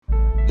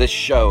This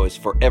show is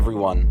for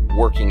everyone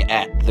working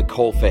at the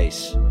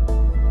Coalface.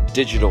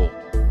 Digital,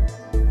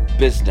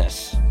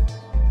 business,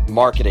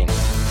 marketing,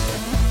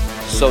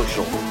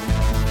 social.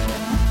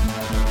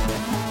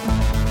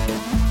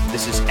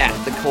 This is At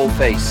the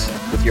Coalface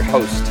with your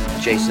host,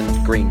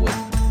 Jason Greenwood.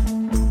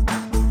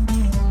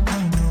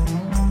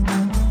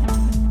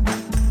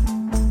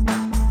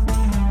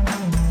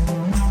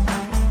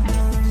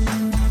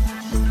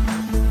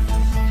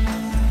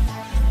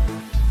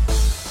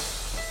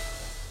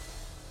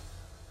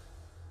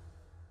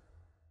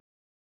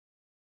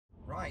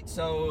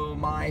 So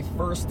my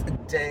first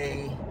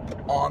day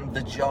on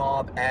the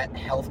job at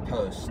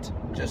HealthPost,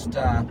 just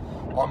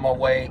on my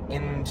way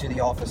into the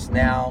office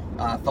now.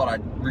 Thought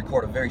I'd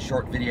record a very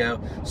short video,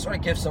 sort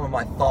of give some of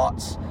my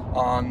thoughts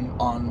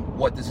on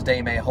what this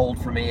day may hold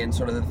for me and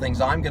sort of the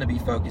things I'm going to be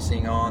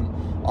focusing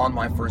on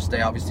my first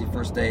day. Obviously,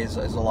 first day is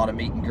a lot of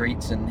meet and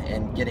greets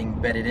and getting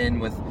bedded in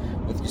with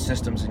your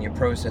systems and your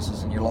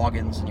processes and your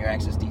logins and your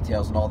access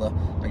details and all the,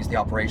 I guess, the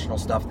operational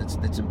stuff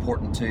that's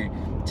important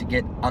to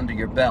get under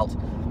your belt.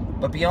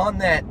 But beyond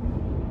that,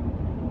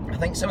 I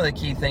think some of the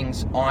key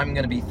things I'm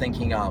going to be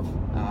thinking of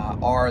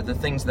are the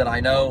things that I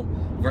know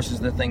versus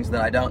the things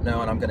that I don't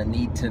know and I'm going to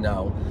need to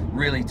know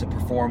really to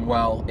perform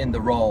well in the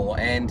role.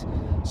 And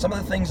some of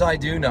the things I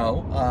do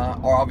know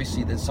are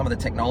obviously some of the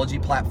technology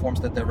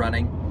platforms that they're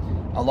running,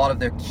 a lot of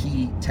their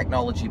key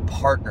technology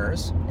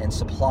partners and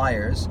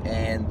suppliers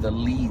and the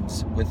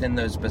leads within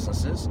those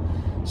businesses.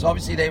 So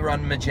obviously they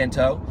run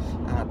Magento,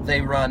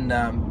 they run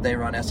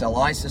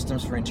SLI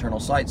systems for internal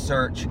site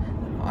search.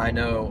 I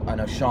know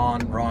Sean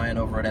Ryan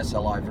over at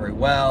SLI very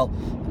well.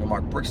 I know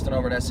Mark Brixton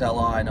over at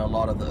SLI. I know a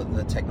lot of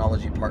the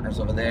technology partners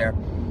over there.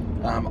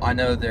 I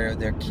know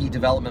their key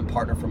development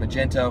partner for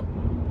Magento.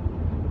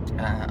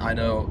 I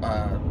know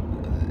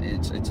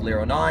it's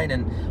Lero9,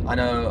 and I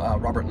know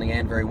Robert and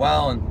Leanne very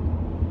well,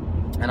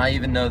 and I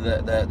even know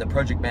the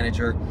project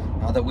manager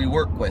that we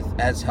work with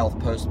as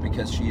HealthPost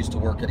because she used to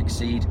work at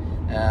Exceed.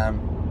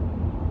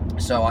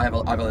 So I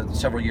have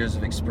several years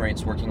of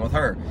experience working with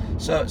her.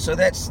 So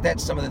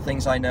that's some of the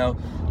things I know.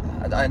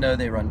 I know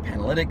they run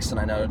Panalytics, and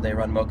I know they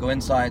run Moco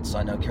Insights.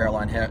 I know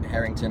Caroline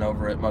Harrington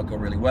over at Moco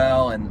really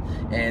well,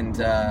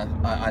 and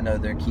I know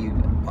their key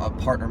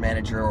partner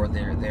manager or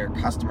their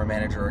customer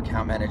manager or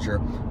account manager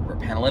for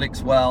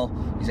Panalytics well.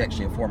 He's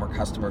actually a former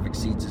customer of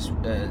Exceeds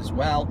as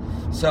well.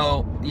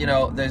 So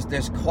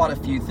there's quite a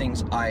few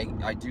things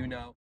I do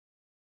know.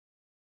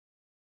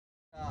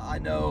 I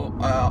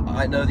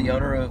know the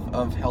owner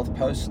of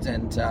HealthPost,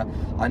 and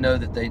I know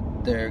that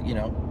they're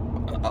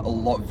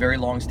very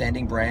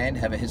long-standing brand,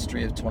 have a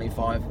history of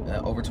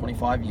over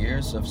 25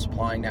 years of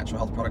supplying natural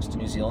health products to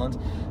New Zealand.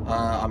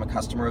 I'm a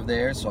customer of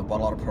theirs, so I've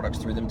bought a lot of products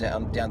through them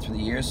down through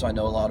the years, so I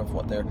know a lot of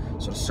what their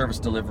sort of service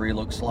delivery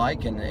looks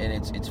like, and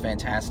it's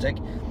fantastic.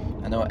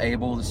 I know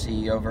Abel, the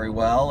CEO, very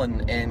well,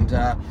 and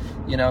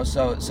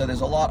so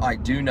there's a lot I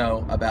do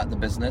know about the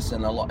business,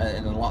 and a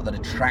lot that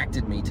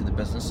attracted me to the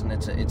business, and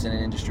it's in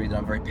an industry that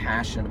I'm very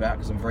passionate about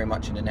because I'm very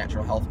much into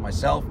natural health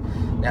myself,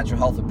 natural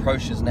health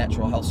approaches,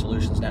 natural health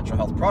solutions, natural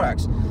health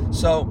products.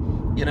 So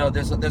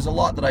there's a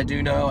lot that I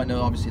do know. I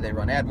know obviously they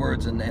run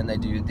AdWords and they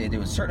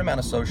do a certain amount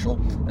of social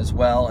as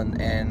well,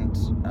 and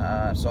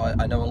so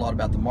I know a lot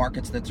about the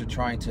markets that they're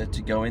trying to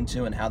go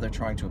into and how they're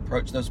trying to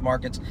approach those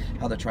markets,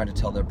 how they're trying to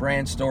tell their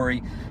brand story,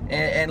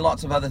 and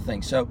lots of other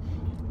things. So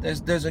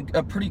there's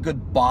a pretty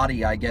good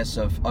body, I guess,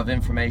 of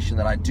information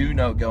that I do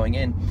know going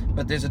in,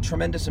 but there's a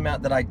tremendous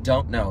amount that I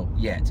don't know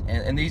yet,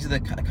 and these are the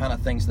kind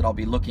of things that I'll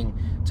be looking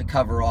to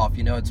cover off.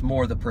 It's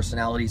more the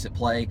personalities at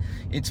play,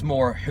 it's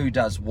more who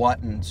does what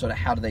and sort of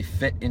how do they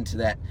fit into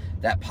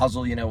that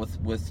puzzle,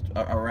 with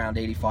around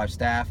 85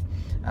 staff.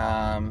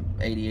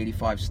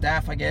 85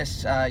 staff, I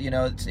guess.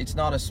 It's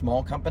not a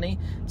small company.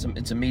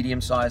 It's a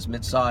medium-sized,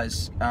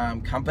 mid-sized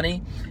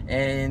company,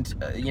 and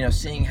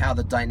seeing how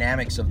the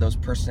dynamics of those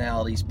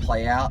personalities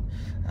play out.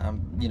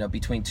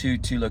 Between two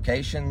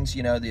locations.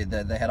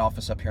 The head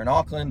office up here in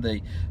Auckland,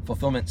 the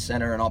fulfillment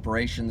center and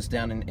operations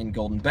down in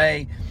Golden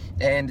Bay,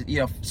 and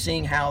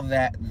seeing how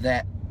that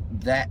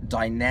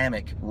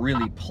dynamic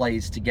really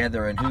plays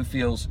together and who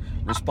feels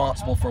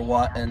responsible for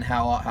what and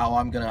how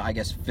I'm gonna, I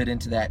guess, fit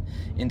into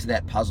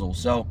that puzzle.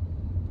 So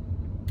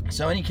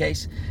in any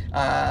case,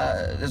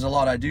 there's a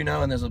lot I do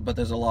know, and there's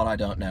a lot I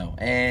don't know.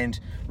 And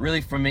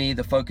really, for me,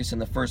 the focus in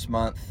the first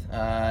month,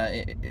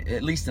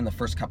 at least in the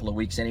first couple of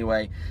weeks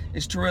anyway,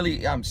 is to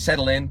really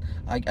settle in.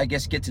 I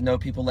guess get to know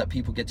people, let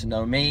people get to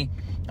know me,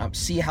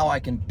 see how I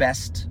can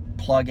best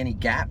plug any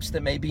gaps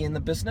that may be in the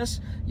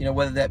business,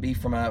 whether that be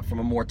from a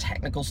more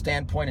technical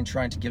standpoint and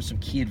trying to give some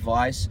key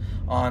advice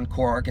on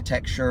core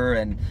architecture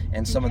and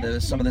some of the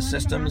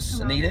systems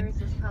needed.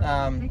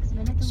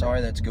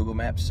 Sorry, that's Google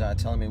Maps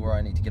telling me where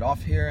I need to get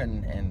off here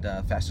and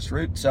fastest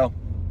route. So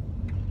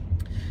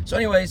So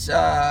anyways,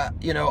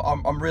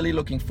 I'm really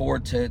looking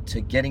forward to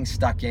getting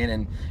stuck in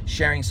and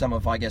sharing some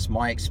of, I guess,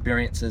 my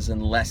experiences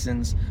and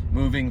lessons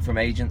moving from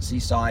agency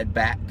side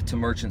back to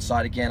merchant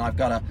side again. I've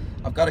got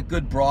a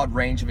good broad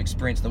range of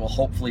experience that will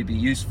hopefully be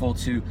useful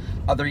to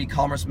other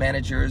e-commerce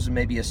managers and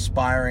maybe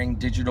aspiring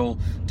digital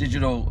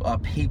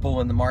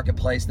people in the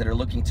marketplace that are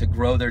looking to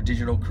grow their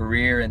digital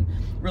career, and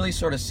really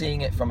sort of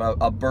seeing it from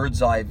a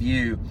bird's eye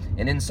view,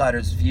 an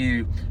insider's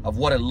view of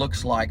what it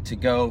looks like to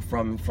go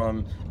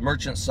from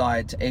merchant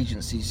side to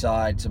agency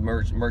side to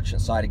merchant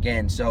side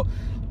again. So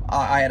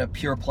I had a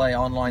pure play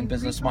online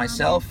business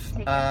myself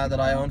that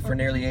I owned for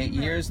nearly 8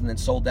 years, and then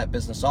sold that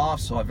business off.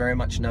 So I very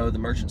much know the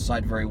merchant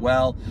side very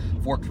well.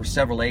 I've worked for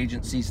several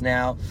agencies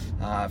now.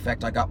 In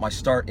fact, I got my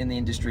start in the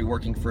industry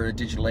working for a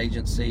digital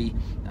agency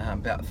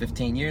about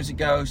 15 years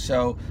ago.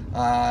 So,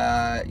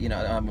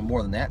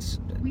 more than that,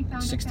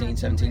 16,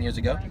 17 years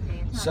ago.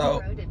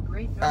 So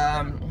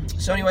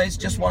anyways,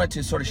 just wanted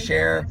to sort of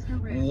share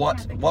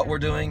what we're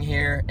doing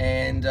here,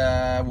 and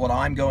what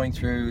I'm going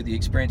through, the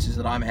experiences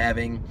that I'm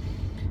having,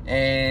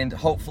 and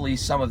hopefully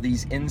some of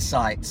these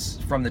insights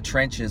from the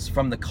trenches,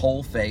 from the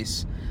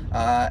coalface,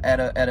 at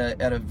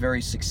a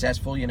very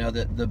successful,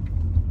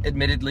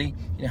 admittedly,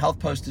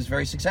 HealthPost is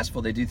very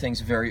successful. They do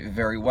things very,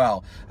 very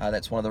well.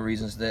 That's one of the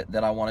reasons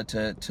that I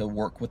wanted to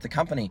work with the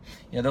company.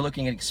 They're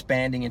looking at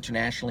expanding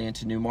internationally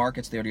into new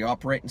markets. They already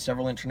operate in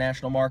several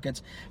international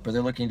markets, but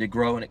they're looking to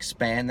grow and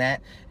expand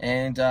that.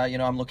 And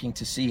I'm looking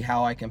to see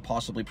how I can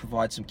possibly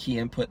provide some key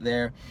input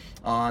there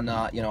on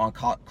on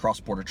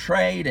cross-border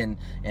trade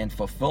and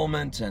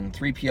fulfillment and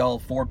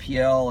 3PL,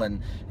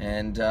 4PL,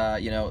 and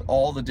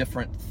all the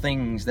different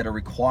things that are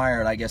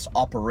required, I guess,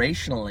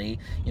 operationally,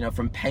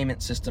 from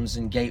payment systems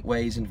and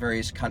gateways in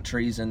various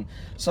countries, and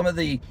some of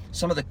the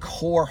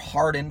core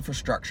hard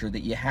infrastructure that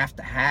you have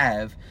to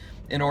have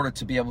in order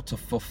to be able to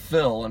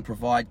fulfill and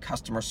provide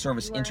customer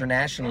service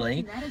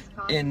internationally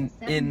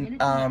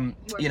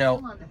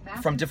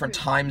from different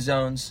time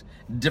zones,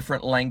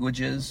 different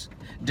languages,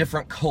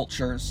 different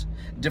cultures,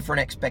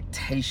 different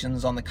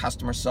expectations on the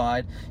customer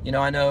side.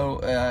 I know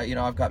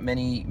I've got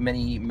many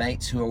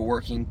mates who are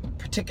working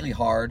particularly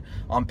hard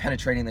on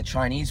penetrating the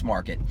Chinese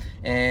market,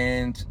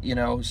 and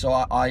so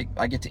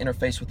I get to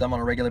interface with them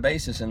on a regular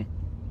basis, and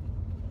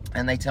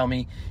they tell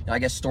me, I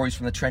guess, stories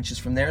from the trenches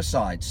from their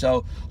side.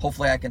 So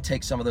hopefully I can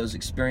take some of those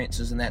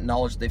experiences and that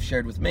knowledge they've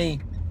shared with me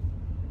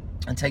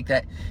and take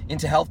that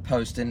into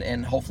HealthPost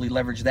and hopefully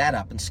leverage that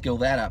up and skill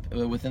that up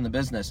within the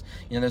business.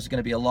 There's going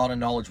to be a lot of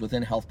knowledge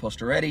within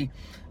HealthPost already,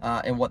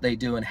 and what they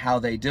do and how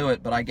they do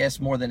it. But I guess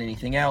more than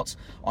anything else,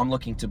 I'm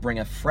looking to bring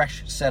a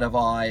fresh set of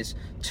eyes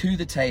to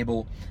the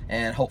table,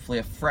 and hopefully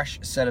a fresh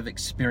set of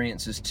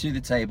experiences to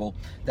the table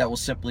that will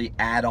simply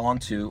add on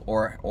to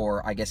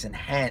or I guess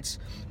enhance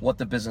what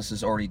the business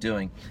is already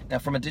doing. Now,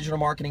 from a digital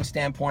marketing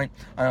standpoint,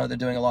 I know they're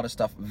doing a lot of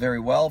stuff very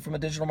well from a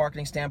digital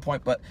marketing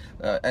standpoint, but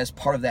as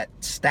part of that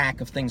stack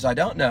of things I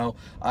don't know,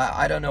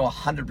 I don't know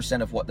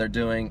 100% of what they're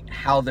doing,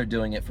 how they're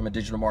doing it from a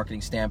digital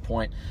marketing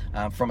standpoint,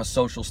 from a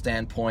social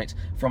standpoint,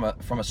 from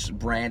a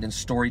brand and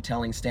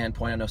storytelling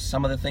standpoint. I know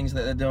some of the things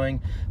that they're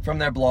doing from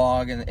their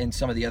blog, and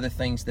some of the other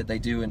things that they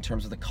do in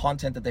terms of the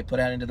content that they put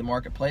out into the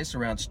marketplace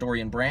around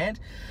story and brand.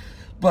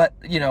 But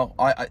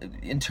I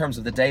in terms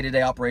of the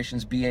day-to-day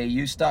operations,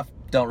 BAU stuff,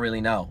 don't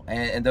really know,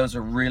 and those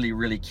are really,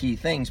 really key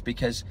things,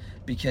 because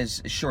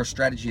sure,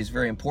 strategy is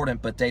very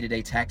important, but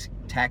day-to-day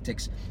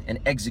tactics and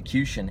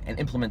execution and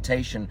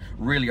implementation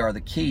really are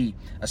the key,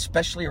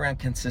 especially around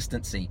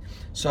consistency.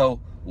 So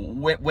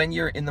when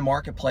you're in the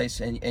marketplace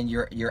and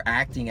you're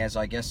acting as,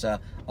 I guess, a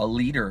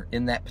leader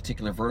in that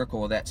particular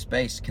vertical or that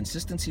space,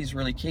 consistency is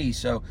really key.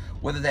 So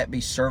whether that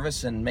be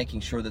service and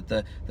making sure that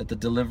the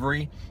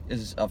delivery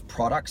of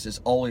products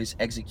is always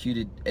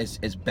executed as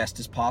best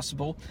as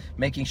possible,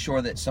 making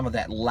sure that some of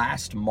that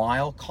last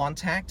mile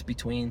contact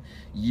between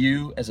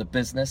you as a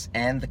business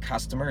and the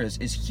customer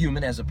is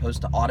human as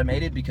opposed to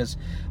automated, because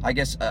I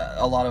guess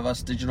a lot of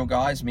us digital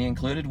guys, me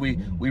included,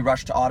 we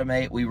rush to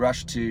automate, we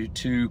rush to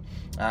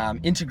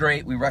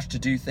integrate, we rush to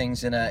do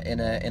things in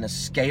a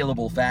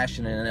scalable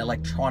fashion, in an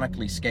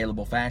electronically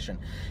scalable fashion.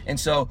 And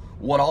so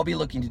what I'll be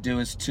looking to do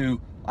is to,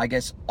 I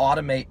guess,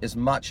 automate as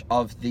much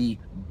of the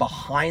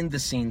behind the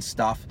scenes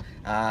stuff,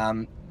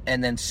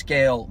 and then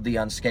scale the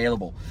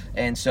unscalable.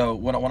 And so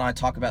when I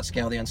talk about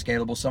scale the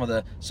unscalable, some of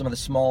the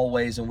small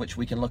ways in which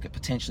we can look at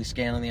potentially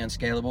scaling the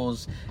unscalable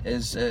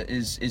is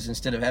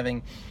instead of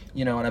having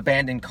an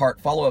abandoned cart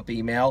follow-up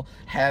email,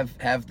 have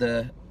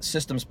the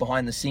systems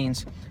behind the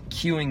scenes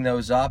queuing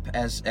those up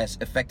as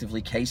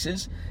effectively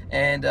cases.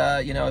 And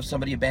if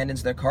somebody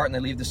abandons their cart and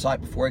they leave the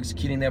site before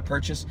executing their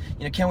purchase,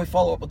 can we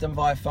follow up with them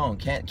via phone?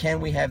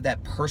 Can we have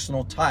that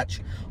personal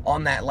touch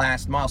on that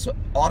last mile? So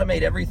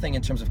automate everything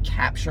in terms of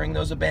capturing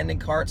those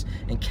abandoned carts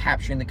and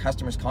capturing the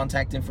customer's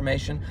contact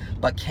information,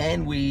 but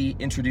can we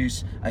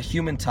introduce a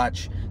human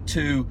touch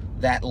to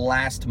that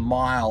last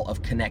mile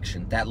of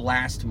connection, that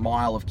last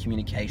mile of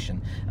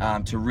communication,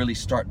 to really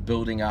start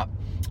building up,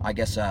 I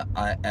guess, a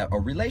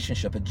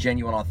relationship, a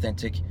genuine,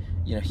 authentic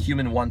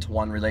human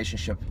one-to-one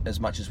relationship as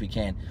much as we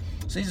can.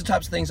 So these are the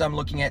types of things I'm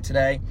looking at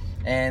today,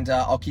 and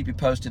I'll keep you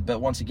posted. But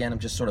once again, I'm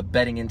just sort of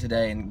bedding in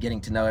today and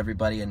getting to know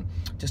everybody, and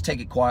just take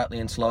it quietly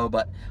and slow,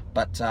 but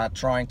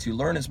trying to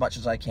learn as much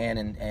as I can,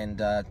 and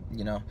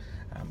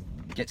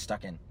get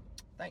stuck in.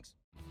 Thanks.